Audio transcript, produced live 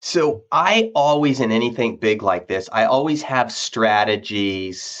So I always, in anything big like this, I always have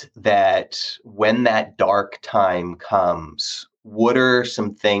strategies that when that dark time comes, what are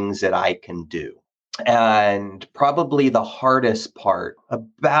some things that I can do? And probably the hardest part,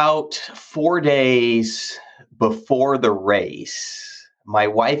 about 4 days before the race, my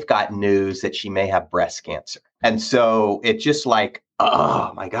wife got news that she may have breast cancer. And so it just like,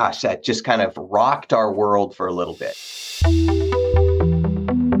 oh my gosh, that just kind of rocked our world for a little bit.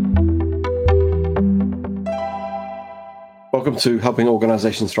 Welcome to Helping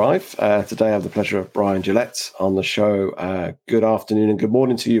Organizations Thrive. Today I have the pleasure of Bryan Gillette on the show. Good afternoon and good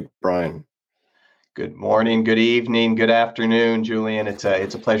morning to you, Bryan. Good morning, good evening, good afternoon, Julian. It's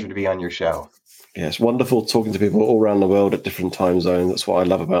a pleasure to be on your show. Yeah, it's wonderful talking to people all around the world at different time zones. That's what I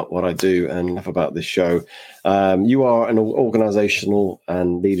love about what I do and love about this show. You are an organizational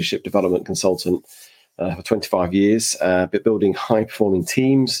and leadership development consultant for 25 years, building high-performing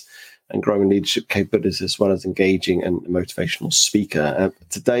teams and growing leadership capabilities, as well as engaging and motivational speaker.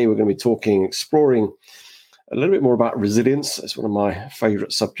 Today, we're going to be exploring a little bit more about resilience. It's one of my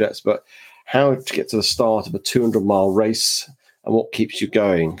favorite subjects, but how to get to the start of a 200-mile race and what keeps you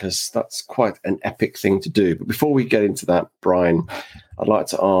going, because that's quite an epic thing to do. But before we get into that, Bryan, I'd like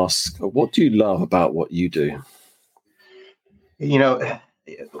to ask, what do you love about what you do? You know,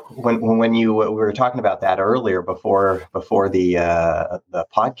 when we were talking about that earlier before the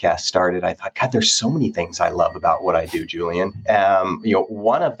podcast started, I thought, God, there's so many things I love about what I do, Julian.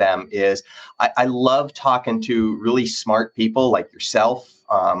 One of them is I love talking to really smart people like yourself,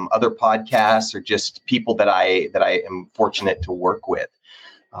 other podcasts, or just people that I am fortunate to work with.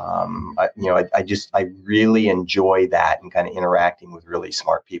 I really enjoy that and kind of interacting with really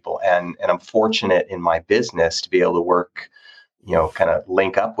smart people, and I'm fortunate in my business to be able to work, kind of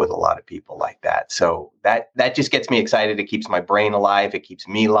link up with a lot of people like that. So that just gets me excited. It keeps my brain alive. It keeps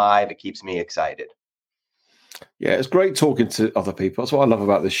me alive. It keeps me excited. Yeah, it's great talking to other people. That's what I love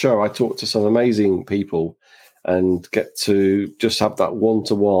about this show. I talk to some amazing people and get to just have that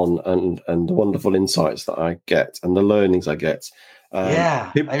one-to-one and the wonderful insights that I get and the learnings I get.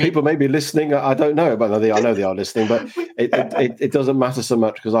 People may be listening. I don't know, but I know they are listening, but it doesn't matter so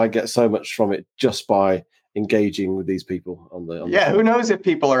much because I get so much from it just by engaging with these people on the who knows if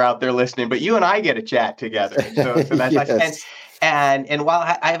people are out there listening, but you and I get a chat together. So that's yes. nice. And while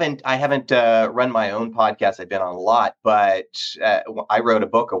I haven't run my own podcast, I've been on a lot, but I wrote a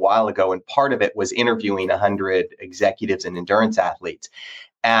book a while ago, and part of it was interviewing 100 executives and endurance athletes.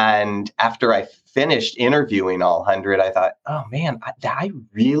 And after I finished interviewing all 100, I thought, oh man, I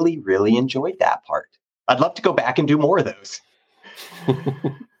really, really enjoyed that part. I'd love to go back and do more of those.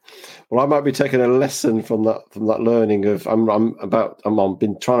 Well, I might be taking a lesson from that learning of I've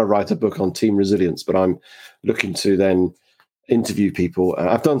been trying to write a book on team resilience, but I'm looking to then interview people.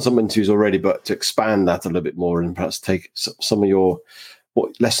 I've done some interviews already, but to expand that a little bit more and perhaps take some of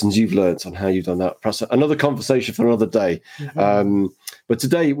what lessons you've learned on how you've done that. Perhaps another conversation for another day. Mm-hmm. But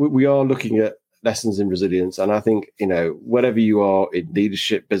today we are looking at lessons in resilience. And I think, wherever you are in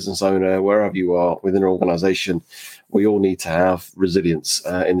leadership, business owner, wherever you are within an organization, we all need to have resilience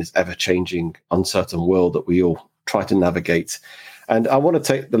in this ever-changing, uncertain world that we all try to navigate. And I want to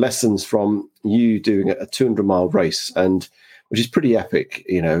take the lessons from you doing a 200-mile race, which is pretty epic.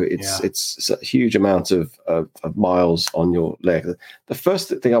 It's a huge amount of miles on your leg. The first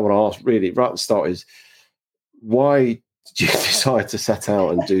thing I want to ask really right at the start is, why did you decide to set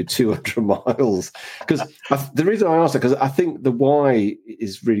out and do 200 miles? Because the reason I asked that, because I think the why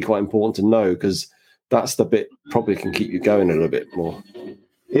is really quite important to know, because that's the bit probably can keep you going a little bit more.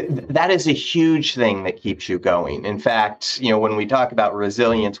 That is a huge thing that keeps you going. In fact, when we talk about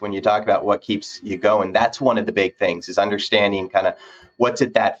resilience, when you talk about what keeps you going, that's one of the big things, is understanding kind of what's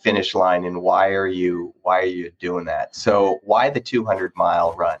at that finish line and why are you doing that? So why the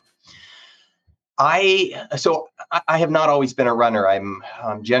 200-mile run? I have not always been a runner. I'm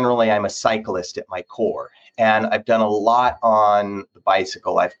a cyclist at my core, and I've done a lot on the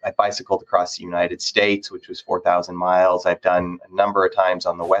bicycle. I bicycled across the United States, which was 4,000 miles. I've done a number of times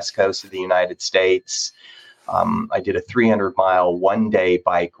on the West Coast of the United States. I did a 300-mile one-day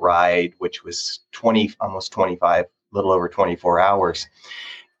bike ride, which was almost 25, a little over 24 hours.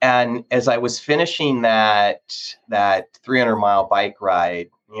 And as I was finishing that 300-mile bike ride,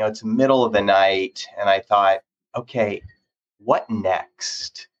 it's the middle of the night, and I thought, okay, what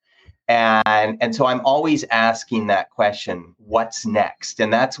next? And so I'm always asking that question, what's next?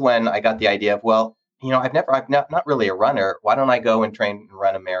 And that's when I got the idea of, well, I'm not really a runner. Why don't I go and train and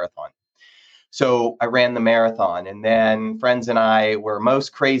run a marathon? So I ran the marathon, and then friends and I, where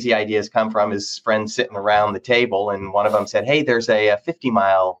most crazy ideas come from is friends sitting around the table. And one of them said, "Hey, there's a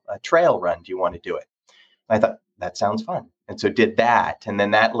 50-mile trail run. Do you want to do it?" And I thought, that sounds fun. And so did that. And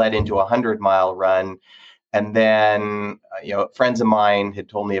then that led into a 100-mile run. And then, friends of mine had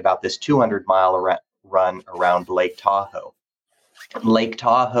told me about this 200-mile run around Lake Tahoe. Lake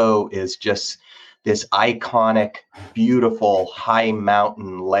Tahoe is just this iconic, beautiful, high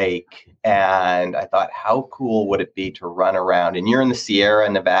mountain lake. And I thought, how cool would it be to run around? And you're in the Sierra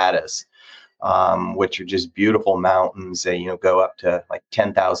Nevadas, which are just beautiful mountains. They, go up to like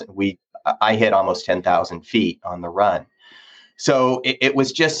 10,000. I hit almost 10,000 feet on the run. So it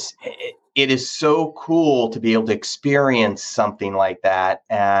was just, it is so cool to be able to experience something like that.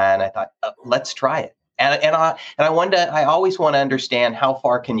 And I thought, let's try it. And I always want to understand, how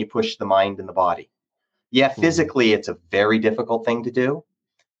far can you push the mind and the body? Yeah, physically, it's a very difficult thing to do,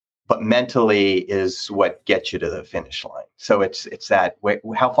 but mentally is what gets you to the finish line. So it's that,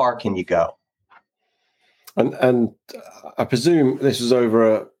 how far can you go? And I presume this was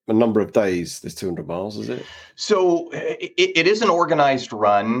over a number of days, this 200 miles, is it? So it is an organized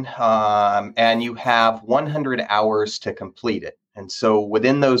run, and you have 100 hours to complete it. And so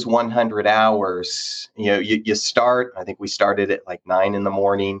within those 100 hours, you start, I think we started at like 9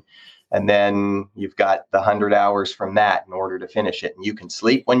 a.m. And then you've got the 100 hours from that in order to finish it. And you can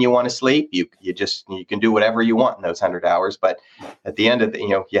sleep when you want to sleep. You can do whatever you want in those 100 hours. But at the end of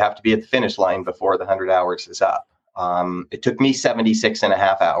you have to be at the finish line before the 100 hours is up. It took me 76 and a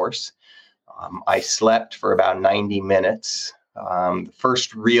half hours. I slept for about 90 minutes. The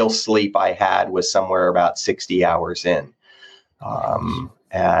first real sleep I had was somewhere about 60 hours in.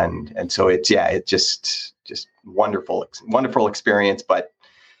 And so it's just wonderful experience, but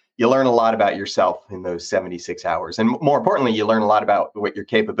you learn a lot about yourself in those 76 hours. And more importantly, you learn a lot about what your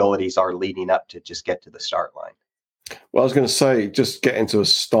capabilities are leading up to just get to the start line. Well, I was going to say, just getting to a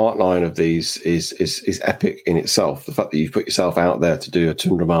start line of these is epic in itself. The fact that you've put yourself out there to do a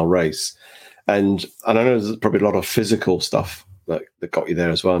 200-mile race. And I know there's probably a lot of physical stuff that got you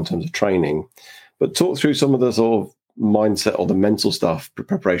there as well in terms of training. But talk through some of the sort of mindset or the mental stuff,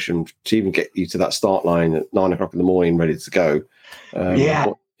 preparation to even get you to that start line at 9 o'clock in the morning, ready to go.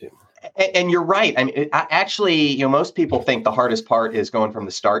 And you're right. I mean, actually, most people think the hardest part is going from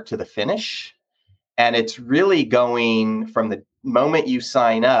the start to the finish. And it's really going from the moment you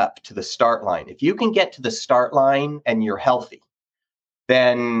sign up to the start line. If you can get to the start line and you're healthy,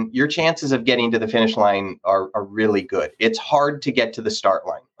 then your chances of getting to the finish line are really good. It's hard to get to the start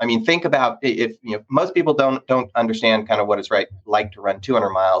line. I mean, think about, if most people don't understand kind of what it's like to run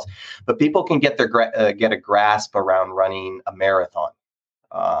 200 miles, but people can get a grasp around running a marathon.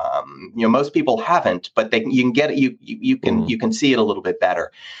 Most people haven't, but you can get it. You can see it a little bit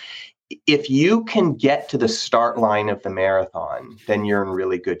better. If you can get to the start line of the marathon, then you're in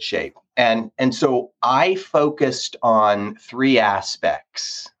really good shape. And so I focused on 3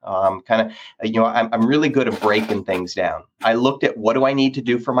 aspects. I'm really good at breaking things down. I looked at, what do I need to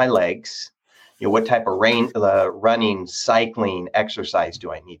do for my legs? What type of running, cycling, exercise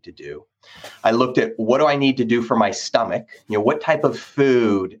do I need to do? I looked at, what do I need to do for my stomach? What type of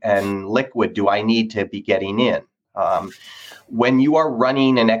food and liquid do I need to be getting in? When you are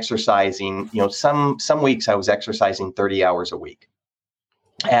running and exercising, some weeks I was exercising 30 hours a week.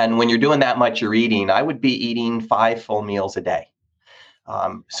 And when you're doing that much, you're eating. I would be eating 5 full meals a day.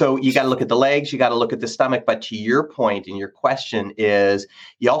 So you got to look at the legs, you got to look at the stomach. But to your point and your question is,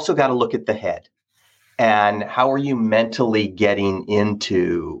 you also got to look at the head. And how are you mentally getting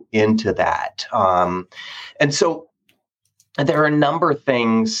into that? And so there are a number of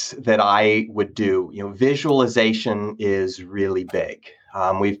things that I would do. Visualization is really big.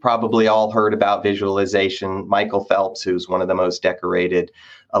 We've probably all heard about visualization. Michael Phelps, who's one of the most decorated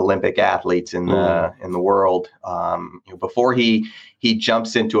Olympic athletes in the world, before he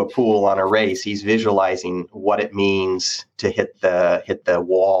jumps into a pool on a race, he's visualizing what it means to hit the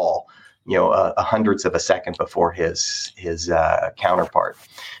wall, a hundredths of a second before his counterpart,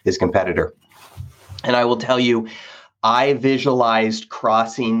 his competitor. And I will tell you, I visualized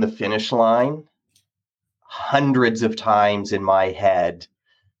crossing the finish line hundreds of times in my head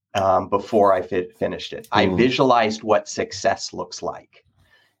before I finished it. I visualized what success looks like.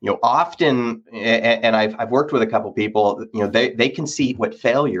 Often, and I've worked with a couple people, they can see what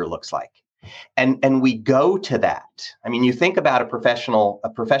failure looks like. And we go to that. I mean, you think about a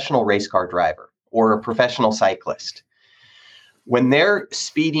professional race car driver or a professional cyclist. When they're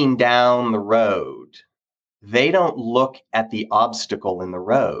speeding down the road, they don't look at the obstacle in the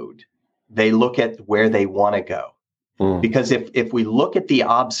road. They look at where they want to go. Because if we look at the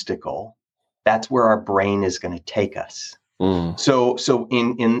obstacle, that's where our brain is going to take us. So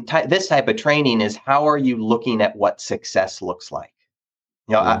this type of training is, how are you looking at what success looks like?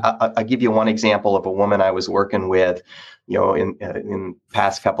 I'll give you one example of a woman I was working with, in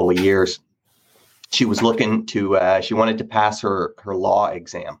past couple of years. She was looking to, she wanted to pass her law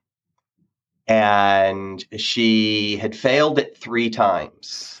exam. And she had failed it 3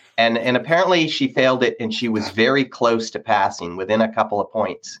 times. And apparently she failed it, and she was very close to passing, within a couple of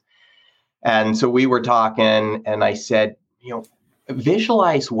points. And so we were talking, and I said,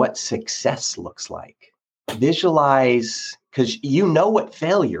 visualize what success looks like. Visualize, because you know what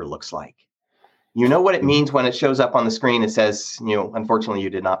failure looks like. You know what it means when it shows up on the screen. It says, unfortunately, you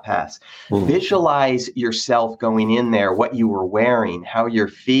did not pass. Visualize yourself going in there, what you were wearing, how you're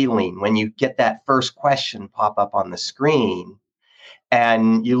feeling when you get that first question pop up on the screen.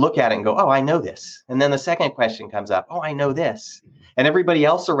 And you look at it and go, oh, I know this. And then the second question comes up, oh, I know this. And everybody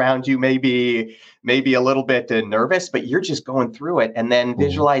else around you may be a little bit nervous, but you're just going through it. And then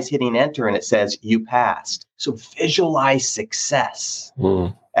visualize hitting enter, and it says you passed. So visualize success.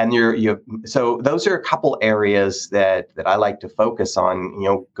 And so those are a couple areas that I like to focus on,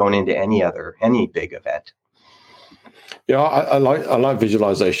 going into any big event. Yeah, I like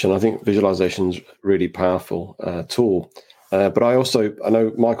visualization. I think visualization is really powerful tool. But I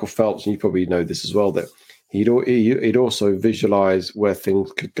know Michael Phelps, and you probably know this as well, that he'd also visualize where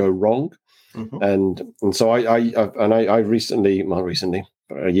things could go wrong. And so I recently,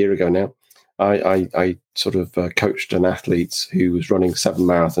 a year ago now, I sort of coached an athlete who was running 7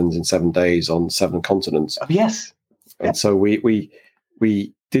 marathons in 7 days on 7 continents. Oh, yes. And so we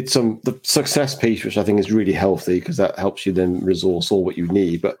did the success piece, which I think is really healthy, because that helps you then resource all what you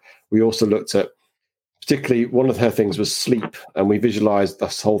need. But we also looked at, particularly one of her things was sleep, and we visualized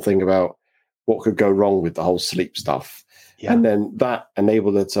this whole thing about what could go wrong with the whole sleep stuff. Yeah. And then that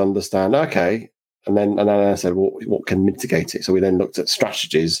enabled her to understand, okay. And then I said, well, what can mitigate it? So we then looked at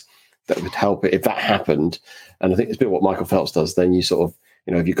strategies that would help it if that happened. And I think it's a bit what Michael Phelps does. Then you sort of,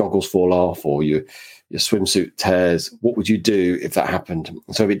 if your goggles fall off or your swimsuit tears, what would you do if that happened?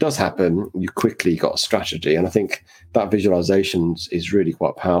 So if it does happen, you quickly got a strategy. And I think that visualization is really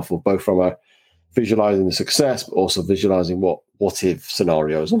quite powerful, both from a visualizing the success, but also visualizing what if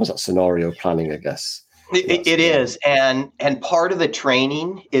scenarios, almost like scenario planning, I guess. It is. And part of the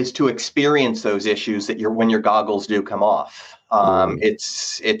training is to experience those issues when your goggles do come off.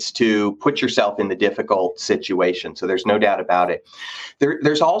 It's to put yourself in the difficult situation. So there's no doubt about it.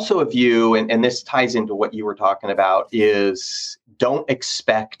 There's also a view, and this ties into what you were talking about, is don't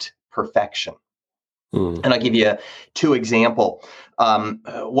expect perfection. And I'll give you 2 examples.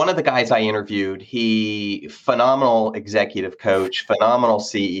 One of the guys I interviewed, phenomenal executive coach, phenomenal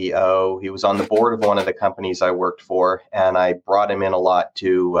CEO. He was on the board of one of the companies I worked for, and I brought him in a lot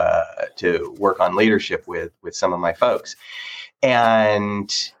to work on leadership with some of my folks.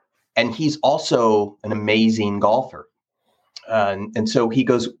 And he's also an amazing golfer. And so he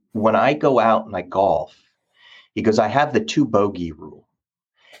goes, when I go out and I golf, he goes, I have the 2 bogey rule.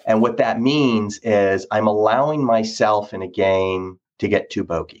 And what that means is I'm allowing myself in a game to get 2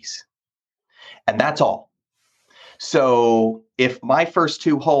 bogeys. And that's all. So if my first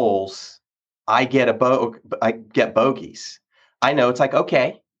 2 holes, I get bogeys, I know it's like,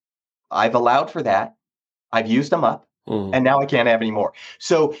 okay, I've allowed for that. I've used them up. And now I can't have any more.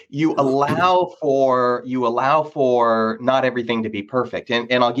 So you allow for not everything to be perfect.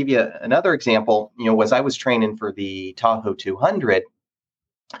 And I'll give you another example. As I was training for the Tahoe 200,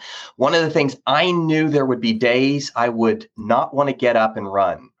 one of the things I knew, there would be days I would not want to get up and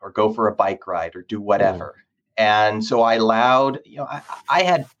run or go for a bike ride or do whatever. And so I allowed, I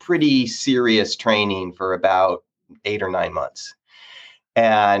had pretty serious training for about 8 or 9 months.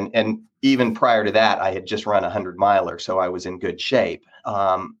 And even prior to that, I had just run 100-miler, so I was in good shape.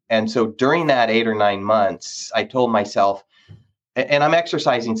 And so during that 8 or 9 months, I told myself, and I'm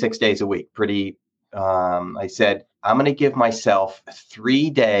exercising 6 days a week, I said, I'm going to give myself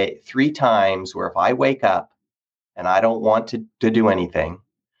 3 times where if I wake up and I don't want to do anything,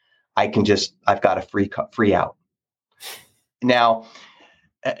 I've got a free out. Now,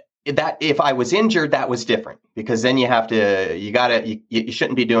 that if I was injured, that was different, because then you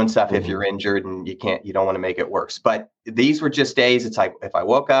shouldn't be doing stuff if you're injured, and you don't want to make it worse. But these were just days. It's like, if I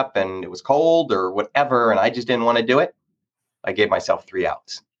woke up and it was cold or whatever, and I just didn't want to do it, I gave myself 3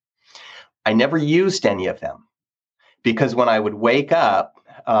 outs. I never used any of them, because when I would wake up,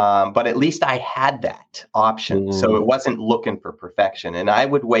 but at least I had that option. So it wasn't looking for perfection. And I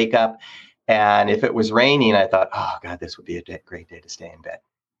would wake up, and if it was raining, I thought, oh God, this would be a great day to stay in bed.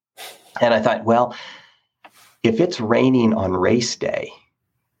 And I thought, well, if it's raining on race day,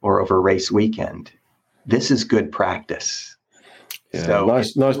 or over race weekend. This is good practice. Yeah, so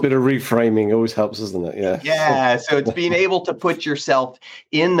nice bit of reframing always helps, doesn't it? Yeah. Yeah. So it's being able to put yourself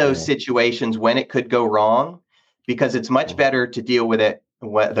in those situations when it could go wrong, because it's much better to deal with it,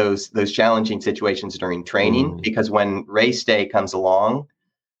 those challenging situations during training, because when race day comes along,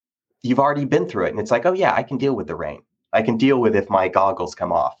 you've already been through it. And it's like, oh yeah, I can deal with the rain. I can deal with if my goggles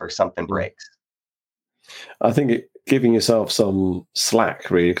come off or something breaks. I think giving yourself some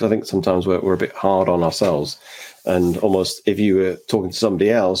slack, really, because I think sometimes we're a bit hard on ourselves. And almost if you were talking to somebody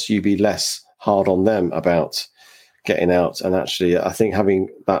else, you'd be less hard on them about getting out. And actually, I think having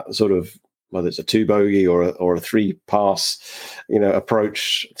that sort of, whether it's a 2 bogey or a 3 pass,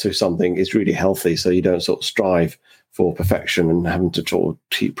 approach to something is really healthy. So you don't sort of strive for perfection and having to sort of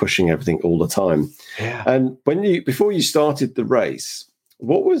keep pushing everything all the time. Yeah. And before you started the race,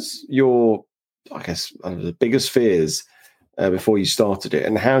 what was your, I guess, the biggest fears before you started it,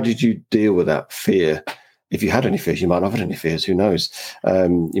 and how did you deal with that fear? If you had any fears, you might not have had any fears. Who knows?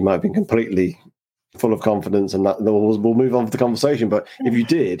 You might have been completely full of confidence, and we'll move on with the conversation. But if you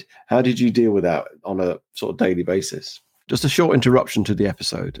did, how did you deal with that on a sort of daily basis? Just a short interruption to the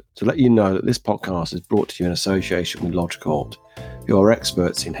episode to let you know that this podcast is brought to you in association with Lodgecourt, who are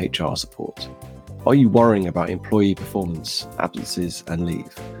experts in HR support. Are you worrying about employee performance, absences, and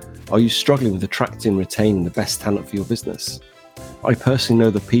leave? Are you struggling with attracting and retaining the best talent for your business? I personally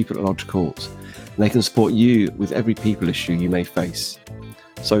know the people at Lodgecourt, and they can support you with every people issue you may face.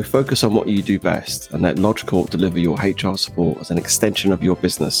 So focus on what you do best and let Lodgecourt deliver your HR support as an extension of your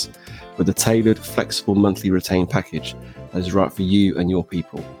business with a tailored, flexible monthly retained package that is right for you and your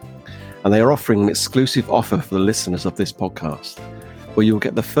people. And they are offering an exclusive offer for the listeners of this podcast, where you'll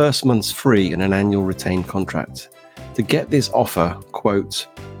get the first month's free and an annual retained contract. To get this offer, quote,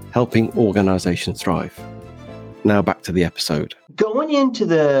 helping organizations thrive. Now back to the episode. Going into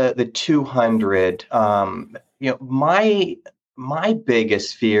the 200, my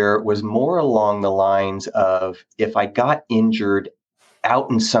biggest fear was more along the lines of if I got injured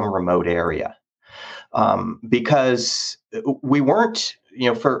out in some remote area, because we weren't,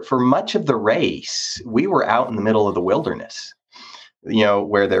 for much of the race, we were out in the middle of the wilderness,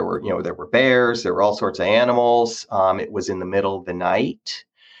 where there were bears, there were all sorts of animals. It was in the middle of the night.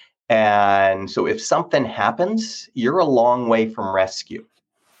 And so if something happens, you're a long way from rescue.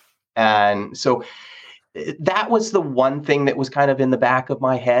 And so that was the one thing that was kind of in the back of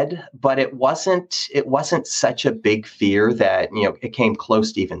my head, but it wasn't such a big fear that, it came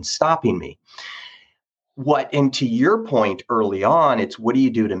close to even stopping me. And to your point early on, it's what do you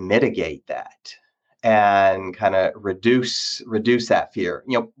do to mitigate that and kind of reduce that fear?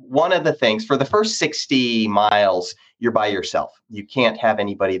 One of the things for the first 60 miles, you're by yourself. You can't have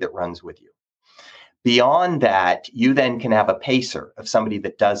anybody that runs with you. Beyond that, you then can have a pacer of somebody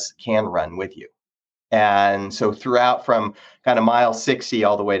that can run with you. And so throughout from kind of mile 60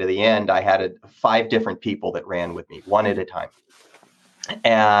 all the way to the end, I had 5 different people that ran with me, one at a time.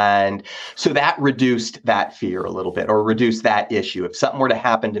 And so that reduced that fear a little bit, or reduced that issue. If something were to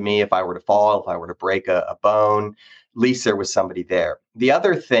happen to me, if I were to fall, if I were to break a bone, at least there was somebody there. The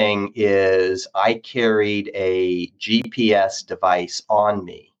other thing is I carried a GPS device on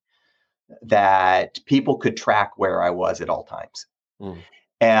me that people could track where I was at all times.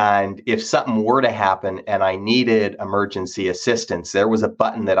 And if something were to happen and I needed emergency assistance, there was a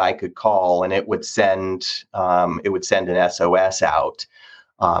button that I could call, and it would send an SOS out.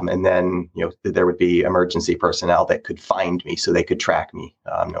 And then, there would be emergency personnel that could find me, so they could track me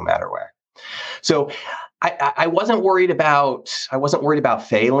no matter where. So I wasn't worried about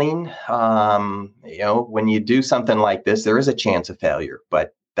failing. When you do something like this, there is a chance of failure,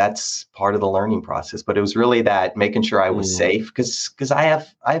 but that's part of the learning process. But it was really that making sure I was safe, because I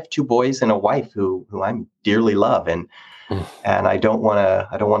have 2 boys and a wife who I dearly love, and I don't want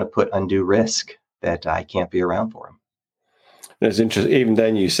to put undue risk that I can't be around for them. It's interesting. Even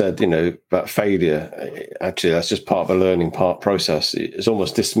then, you said, about failure. Actually, that's just part of a learning process. It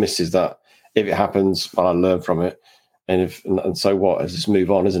almost dismisses that. If it happens, I'll learn from it, and so what? Let's just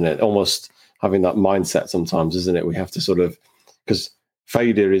move on, isn't it? Almost having that mindset sometimes, isn't it? We have to sort of, because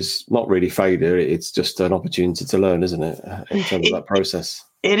failure is not really failure; it's just an opportunity to learn, isn't it? In terms of that process.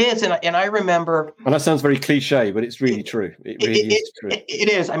 It is, and I remember. And that sounds very cliche, but it's really true. It really is true. It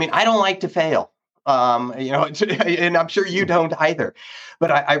is. I mean, I don't like to fail. And I'm sure you don't either.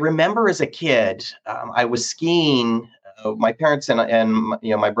 But I remember as a kid, I was skiing. My parents and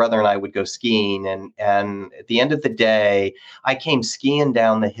my brother and I would go skiing, and at the end of the day, I came skiing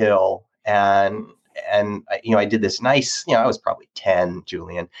down the hill, and I did this nice. I was probably 10,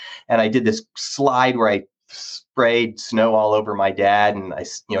 Julian, and I did this slide where I sprayed snow all over my dad. And I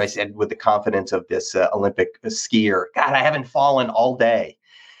said with the confidence of this Olympic skier, God, I haven't fallen all day.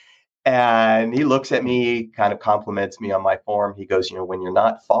 And he looks at me, kind of compliments me on my form. He goes, when you're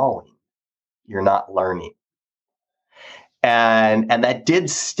not falling, you're not learning. And that did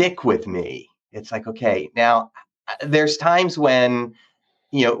stick with me. It's like, okay, now there's times when,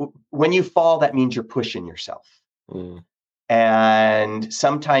 when you fall, that means you're pushing yourself. Mm. And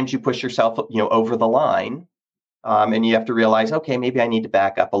sometimes you push yourself, over the line. And you have to realize, okay, maybe I need to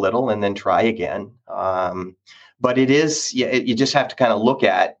back up a little and then try again. But it is, you just have to kind of look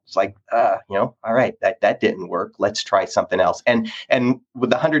at, it's like, all right, that didn't work. Let's try something else. And with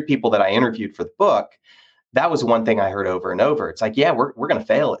the 100 people that I interviewed for the book, that was one thing I heard over and over. It's like, yeah, we're going to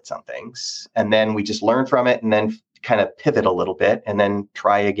fail at some things. And then we just learn from it and then kind of pivot a little bit and then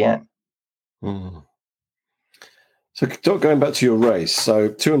try again. Mm. So going back to your race, so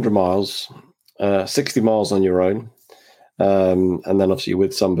 200 miles, 60 miles on your own, and then obviously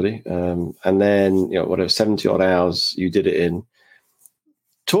with somebody, and then, whatever, 70 odd hours you did it in.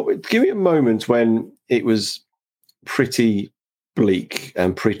 Give me a moment when it was pretty bleak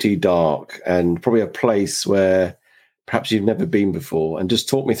and pretty dark and probably a place where perhaps you've never been before, and just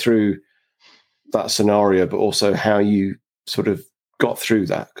talk me through that scenario, but also how you sort of got through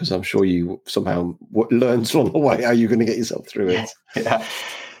that, because I'm sure you somehow learned along the way how you're going to get yourself through it. Yeah.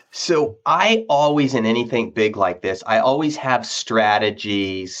 So I always, in anything big like this, I always have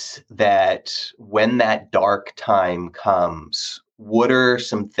strategies that when that dark time comes, what are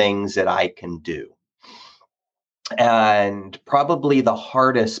some things that I can do? And probably the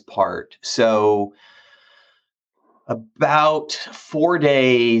hardest part. So about 4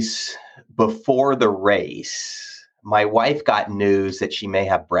 days before the race, my wife got news that she may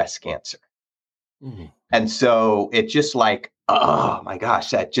have breast cancer. Mm-hmm. And so it just like, oh my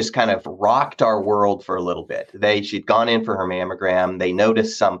gosh, that just kind of rocked our world for a little bit. She'd gone in for her mammogram. They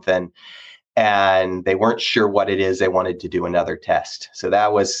noticed something and they weren't sure what it is. They wanted to do another test. So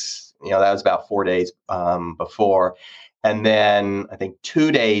that was about 4 days before. And then I think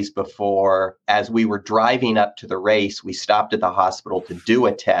 2 days before, as we were driving up to the race, we stopped at the hospital to do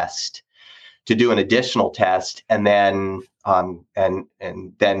a test, to do an additional test. And then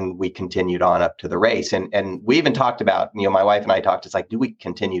then we continued on up to the race. And we even talked about, my wife and I talked, it's like, do we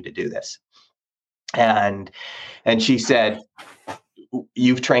continue to do this? And she said,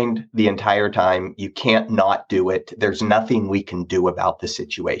 you've trained the entire time. You can't not do it. There's nothing we can do about the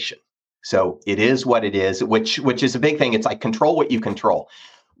situation. So it is what it is, which is a big thing. It's like, control what you control.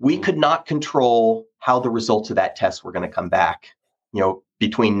 We could not control how the results of that test were going to come back,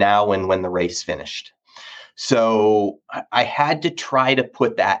 between now and when the race finished. So I had to try to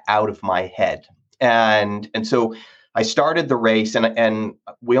put that out of my head. And so I started the race and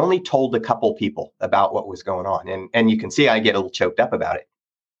we only told a couple people about what was going on. And you can see I get a little choked up about it.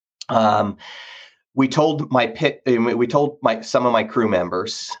 We told some of my crew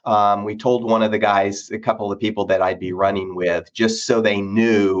members. We told one of the guys, a couple of the people that I'd be running with, just so they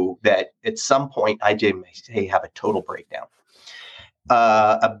knew that at some point I did have a total breakdown.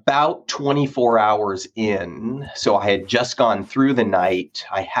 About 24 hours in, so I had just gone through the night.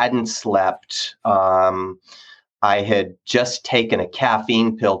 I hadn't slept. I had just taken a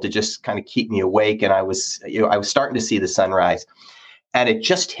caffeine pill to just kind of keep me awake, and I was starting to see the sunrise, and it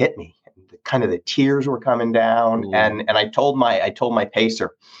just hit me. Kind of the tears were coming down, and I told my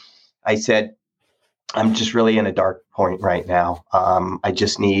pacer, I said, I'm just really in a dark point right now. I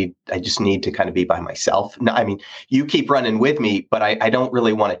just need to kind of be by myself. No, I mean, you keep running with me, but I don't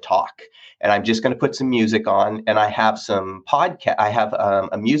really want to talk. And I'm just going to put some music on. And I have some podcast. I have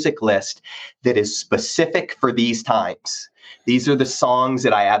a music list that is specific for these times. These are the songs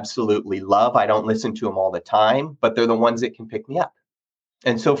that I absolutely love. I don't listen to them all the time, but they're the ones that can pick me up.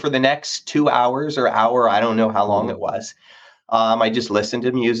 And so for the next 2 hours or hour, I don't know how long it was, I just listened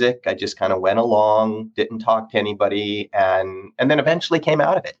to music. I just kind of went along, didn't talk to anybody, and then eventually came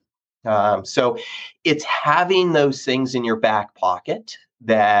out of it. So it's having those things in your back pocket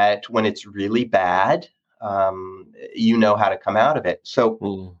that when it's really bad, you know how to come out of it.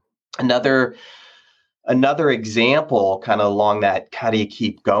 So another example kind of along that, how do you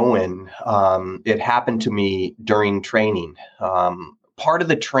keep going? It happened to me during training. Part of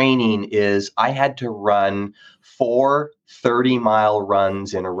the training is I had to run 4 30-mile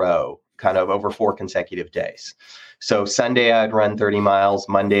runs in a row, kind of over 4 consecutive days. So Sunday I'd run 30 miles,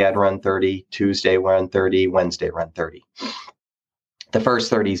 Monday I'd run 30, Tuesday run 30, Wednesday run 30. The first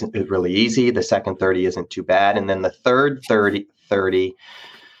 30 is really easy. The second 30 isn't too bad. And then the third 30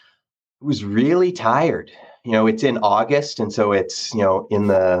 was really tired. It's in August. And so it's, in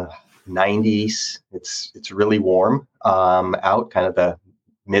the 90s. It's really warm out, kind of the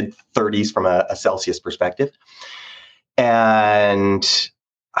mid 30s from a Celsius perspective. And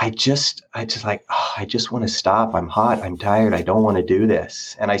I just like, oh, I just want to stop. I'm hot. I'm tired. I don't want to do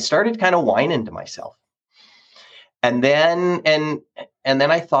this. And I started kind of whining to myself. And then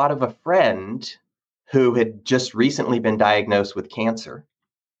I thought of a friend who had just recently been diagnosed with cancer.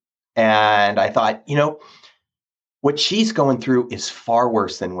 And I thought, what she's going through is far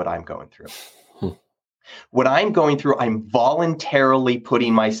worse than what I'm going through. What I'm going through, I'm voluntarily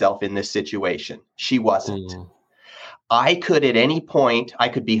putting myself in this situation. She wasn't. I could at any point, I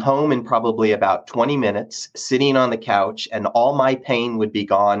could be home in probably about 20 minutes, sitting on the couch, and all my pain would be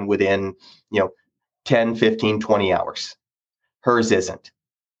gone within, 10, 15, 20 hours. Hers isn't.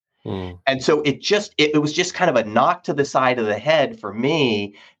 And so it was just kind of a knock to the side of the head for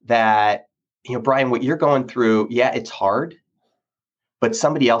me that, Bryan, what you're going through, yeah, it's hard, but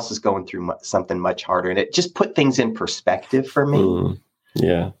somebody else is going through something much harder. And it just put things in perspective for me.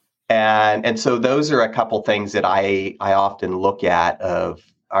 Yeah. And so those are a couple things that I often look at of,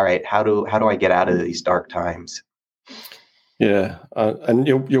 all right, how do I get out of these dark times? Yeah. And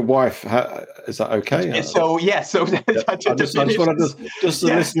your wife, is that okay? So yeah. So I just wanted to, just the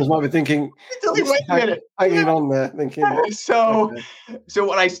listeners might be thinking, wait a minute, hanging on there, thinking. So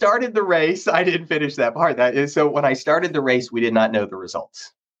when I started the race, I didn't finish that part. So when I started the race, we did not know the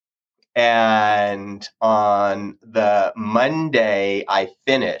results. And on the Monday I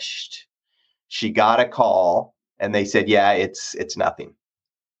finished, she got a call and they said, yeah, it's nothing.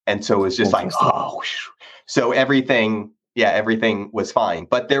 And so it was just like, oh, so everything was fine.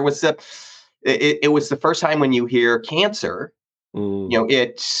 But there was it was the first time when you hear cancer,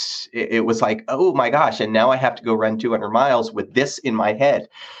 it was like, oh my gosh. And now I have to go run 200 miles with this in my head.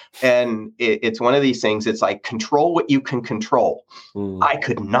 And it's one of these things. It's like, control what you can control. I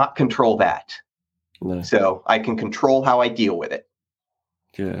could not control that. No. So I can control how I deal with it.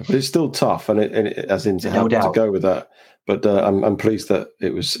 Yeah, but it's still tough, and it as in to go with that. But I'm pleased that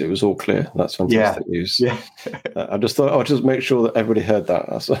it was all clear. That's fantastic news. Yeah. I just thought I'll just make sure that everybody heard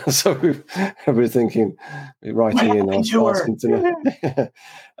that. So everybody's thinking, writing in, asking to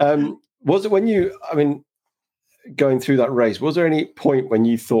know. Was it when you? I mean, going through that race, was there any point when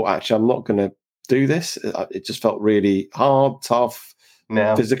you thought, actually, I'm not going to do this? It just felt really hard, tough.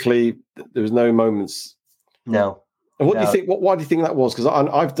 No. Physically, there was no moments. No. And what do you think? Why do you think that was? Because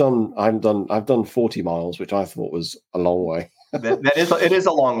I've done 40 miles, which I thought was a long way. It is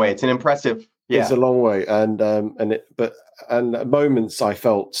a long way. It's an impressive. Yeah. It's a long way, and at moments I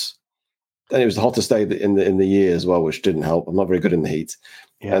felt, and it was the hottest day in the year as well, which didn't help. I'm not very good in the heat.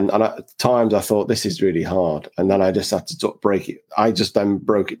 Yeah. And at times I thought, this is really hard. And then I just had to sort of break it. I just then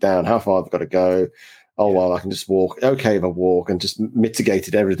broke it down. How far I've got to go. Oh, well, I can just walk. Okay, if I walk, and just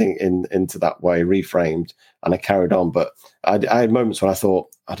mitigated everything into that way, reframed, and I carried on. But I had moments when I thought,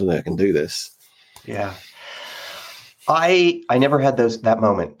 I don't know, I can do this. Yeah. I never had that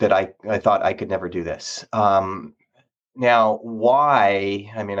moment that I thought I could never do this. Now,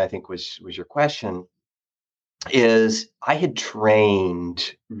 why, I mean, I think was your question, is I had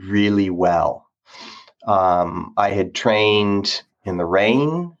trained really well. I had trained in the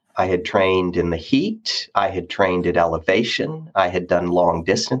rain. I had trained in the heat. I had trained at elevation. I had done long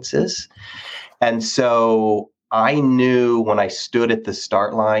distances. And so I knew when I stood at the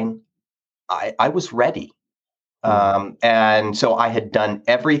start line, I was ready. And so I had done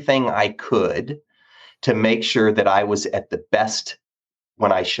everything I could to make sure that I was at the best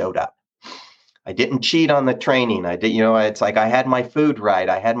when I showed up. I didn't cheat on the training. I did, it's like I had my food right.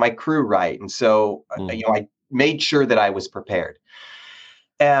 I had my crew right. And so, I made sure that I was prepared.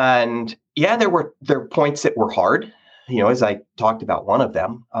 And yeah, there were points that were hard, as I talked about one of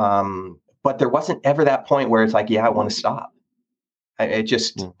them. But there wasn't ever that point where it's like, yeah, I want to stop. It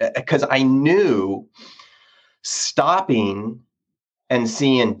just, because I knew stopping and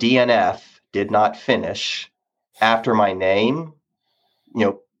seeing DNF did not finish after my name,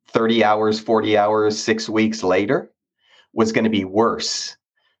 30 hours, 40 hours, 6 weeks later was going to be worse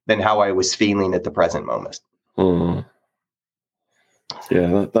than how I was feeling at the present moment.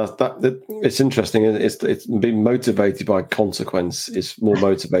 Yeah, that it's interesting. It's being motivated by consequence is more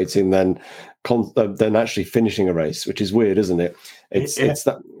motivating than actually finishing a race, which is weird, isn't it? It's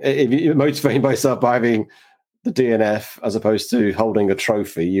that if you're motivated by yourself by having the DNF as opposed to holding a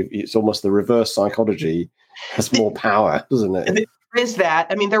trophy, it's almost the reverse psychology has more power, doesn't it? There is that.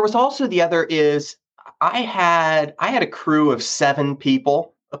 I mean, there was also the other is I had a crew of 7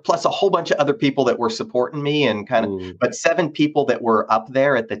 people, plus a whole bunch of other people that were supporting me and but 7 people that were up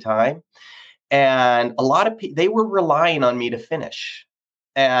there at the time. And a lot of people, they were relying on me to finish.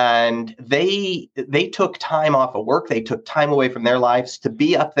 and they took time off of work. They took time away from their lives to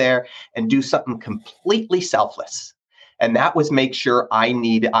be up there and do something completely selfless. And that was make sure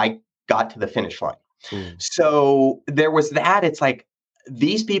I got to the finish line. So there was that. It's like,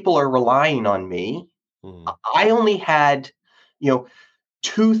 these people are relying on me. I only had,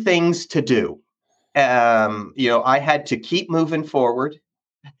 2 things to do. I had to keep moving forward,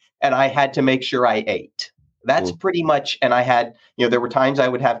 and I had to make sure I ate. That's pretty much. And I had, there were times I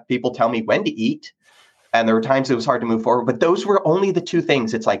would have people tell me when to eat, and there were times it was hard to move forward. But those were only the 2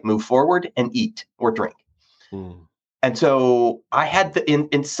 things. It's like move forward and eat or drink. And so I had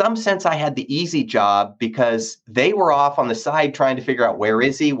in some sense, I had the easy job, because they were off on the side trying to figure out, where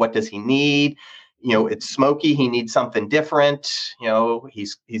is he? What does he need? It's Smokey. He needs something different.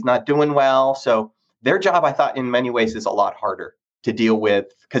 He's not doing well. So their job, I thought, in many ways is a lot harder to deal with,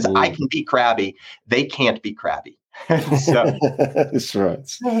 because I can be crabby. They can't be crabby. So that's right.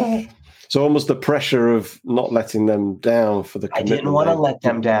 So almost the pressure of not letting them down for the commitment. I didn't want to let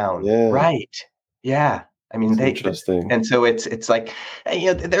them down. Yeah. Right. Yeah. I mean, interesting. And so it's like,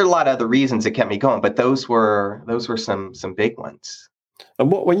 there are a lot of other reasons that kept me going, but those were some big ones.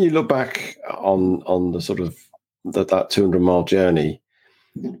 And when you look back on the sort of that 200-mile journey,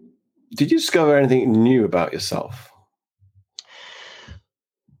 did you discover anything new about yourself?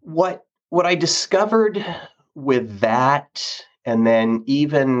 What I discovered with that, and then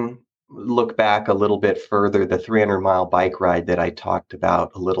even look back a little bit further, the 300-mile bike ride that I talked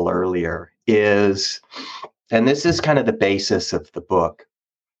about a little earlier, is, and this is kind of the basis of the book,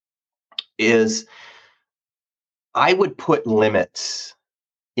 is I would put limits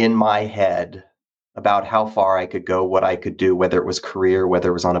in my head about how far I could go, what I could do, whether it was career, whether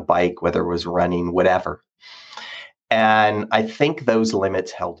it was on a bike, whether it was running, whatever. And I think those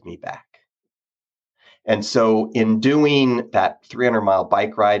limits held me back. And so in doing that 300-mile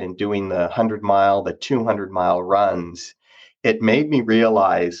bike ride and doing the 100-mile, the 200-mile runs, it made me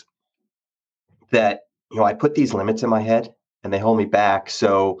realize that, I put these limits in my head and they hold me back.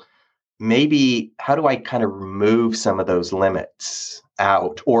 So maybe how do I kind of remove some of those limits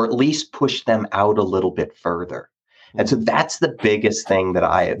out, or at least push them out a little bit further? And so that's the biggest thing that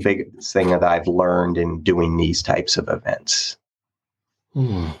I've learned in doing these types of events.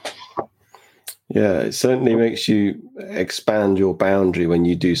 Yeah, it certainly makes you expand your boundary when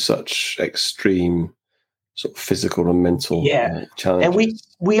you do such extreme sort of physical and mental challenges. And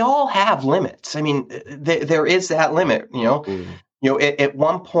we all have limits. I mean, there is that limit. At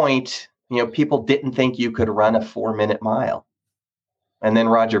one point, people didn't think you could run a 4-minute mile, and then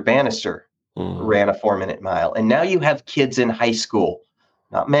Roger Bannister ran a 4-minute mile, and now you have kids in high school,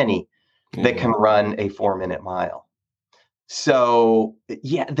 not many, that can run a 4-minute mile. So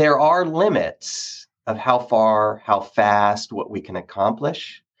there are limits of how far, how fast, what we can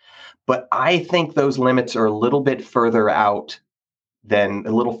accomplish. But I think those limits are a little further out than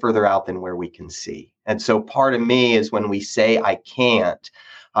where we can see. And so part of me is, when we say I can't,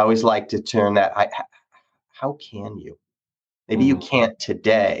 I always like to turn that, how can you? Maybe you can't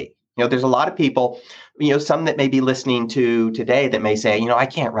today. There's a lot of people, some that may be listening to today that may say, I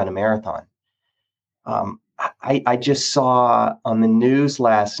can't run a marathon. I just saw on the news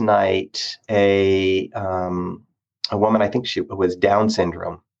last night a woman, I think she was Down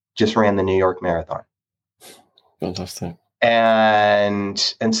syndrome, just ran the New York Marathon. Fantastic. And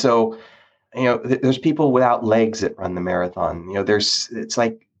so, there's people without legs that run the marathon. It's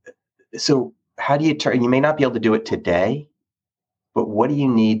like, so how do you you may not be able to do it today, but what do you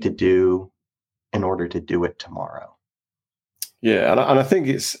need to do in order to do it tomorrow? Yeah. And I think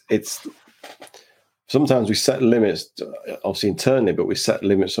it's sometimes we set limits, obviously internally, but we set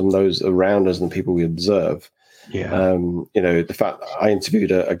limits on those around us and the people we observe. Yeah. The fact that I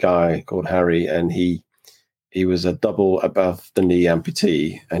interviewed a guy called Harry, and he was a double above the knee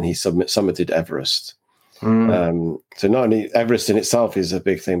amputee, and he summited Everest. So not only Everest in itself is a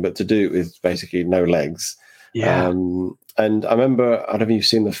big thing, but to do it with basically no legs. Yeah. And I remember, I don't know if you've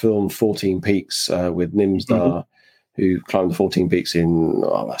seen the film 14 Peaks with Nimsdar, who climbed the 14 peaks in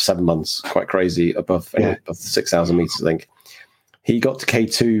 7 months, quite crazy, above 6,000 meters, I think. He got to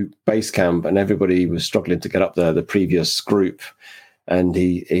K2 base camp, and everybody was struggling to get up there, the previous group. And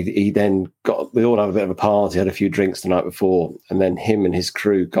he then we all had a bit of a party, had a few drinks the night before, and then him and his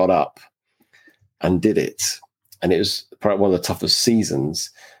crew got up and did it. And it was probably one of the toughest seasons.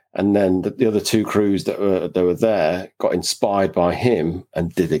 And then the other 2 crews that were there got inspired by him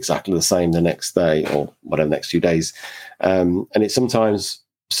and did exactly the same the next day, or whatever, the next few days. And it's sometimes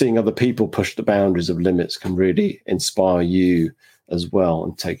seeing other people push the boundaries of limits can really inspire you as well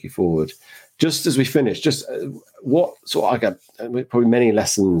and take you forward. Just as we finish, what sort of, I got probably many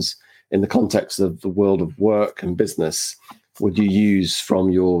lessons in the context of the world of work and business would you use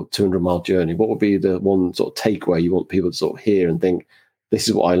from your 200-mile journey? What would be the one sort of takeaway you want people to sort of hear and think, this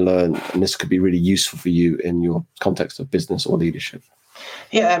is what I learned, and this could be really useful for you in your context of business or leadership?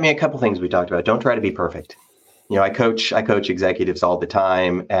 Yeah, I mean, a couple of things we talked about. Don't try to be perfect. I coach executives all the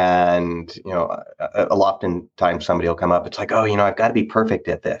time, and a lot of times somebody will come up. It's like, oh, I've got to be perfect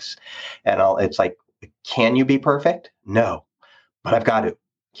at this, and it's like, can you be perfect? No, but I've got to.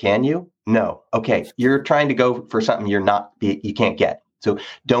 Can you? No. Okay, you're trying to go for something you can't get. So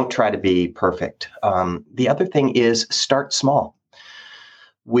don't try to be perfect. The other thing is start small.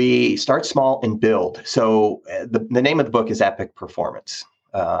 We start small and build. So the name of the book is Epic Performance.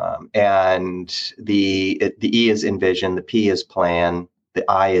 And the E is envision, the P is plan, the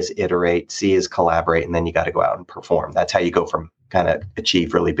I is iterate, C is collaborate, and then you got to go out and perform. That's how you go from kind of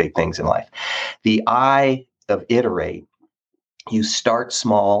achieve really big things in life. The I of iterate, you start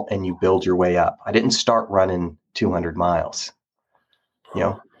small and you build your way up. I didn't start running 200 miles.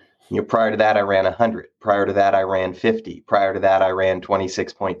 Prior to that, I ran 100. Prior to that, I ran 50. Prior to that, I ran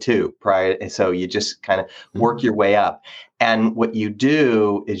 26.2. So you just kind of work your way up. And what you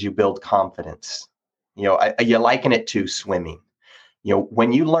do is you build confidence. You liken it to swimming.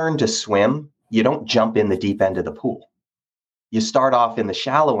 When you learn to swim, you don't jump in the deep end of the pool. You start off in the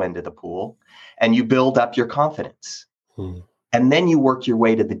shallow end of the pool and you build up your confidence. And then you work your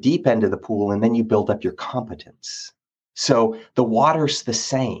way to the deep end of the pool and then you build up your competence. So the water's the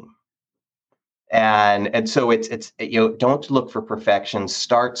same. And so it's don't look for perfection,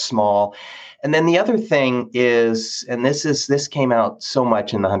 start small. And then the other thing is, and this came out so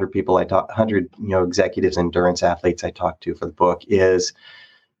much in the 100 executives, endurance athletes I talked to for the book, is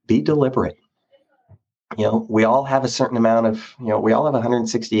be deliberate. We all have a certain amount of, we all have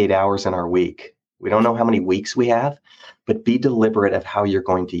 168 hours in our week. We don't know how many weeks we have, but be deliberate of how you're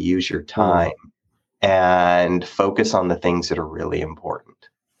going to use your time and focus on the things that are really important.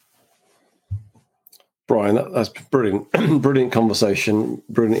 Bryan, that's brilliant, brilliant conversation,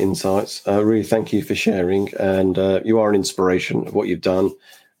 brilliant insights. Really, thank you for sharing. And you are an inspiration of what you've done.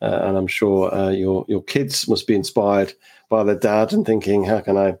 And I'm sure your kids must be inspired by their dad and thinking, how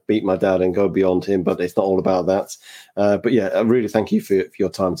can I beat my dad and go beyond him? But it's not all about that. But yeah, I really thank you for your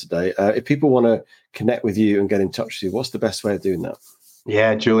time today. If people want to connect with you and get in touch with you, what's the best way of doing that?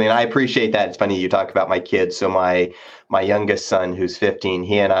 Yeah, Julian, I appreciate that. It's funny you talk about my kids. So my youngest son, who's 15,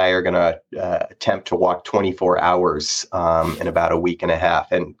 he and I are going to attempt to walk 24 hours in about a week and a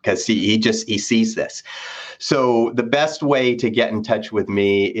half, and because he sees this. So the best way to get in touch with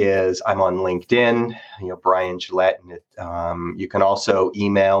me is I'm on LinkedIn, Bryan Gillette. And you can also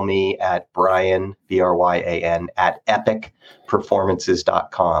email me at Bryan, Bryan, at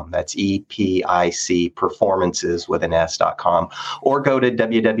epicperformances.com. That's EPIC performances with an S.com, or go to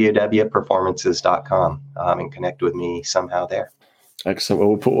www.performances.com and connect with me somehow there. Excellent. Well,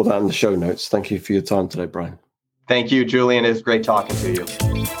 we'll put all that in the show notes. Thank you for your time today, Bryan. Thank you, Julian. It was great talking to you.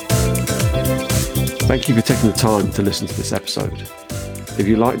 Thank you for taking the time to listen to this episode. If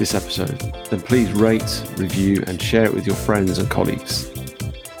you like this episode, then please rate, review, and share it with your friends and colleagues.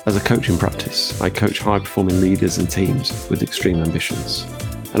 As a coaching practice, I coach high-performing leaders and teams with extreme ambitions,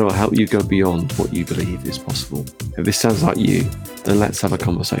 and I will help you go beyond what you believe is possible. If this sounds like you, then let's have a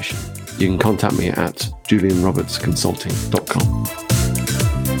conversation. You can contact me at julianrobertsconsulting.com.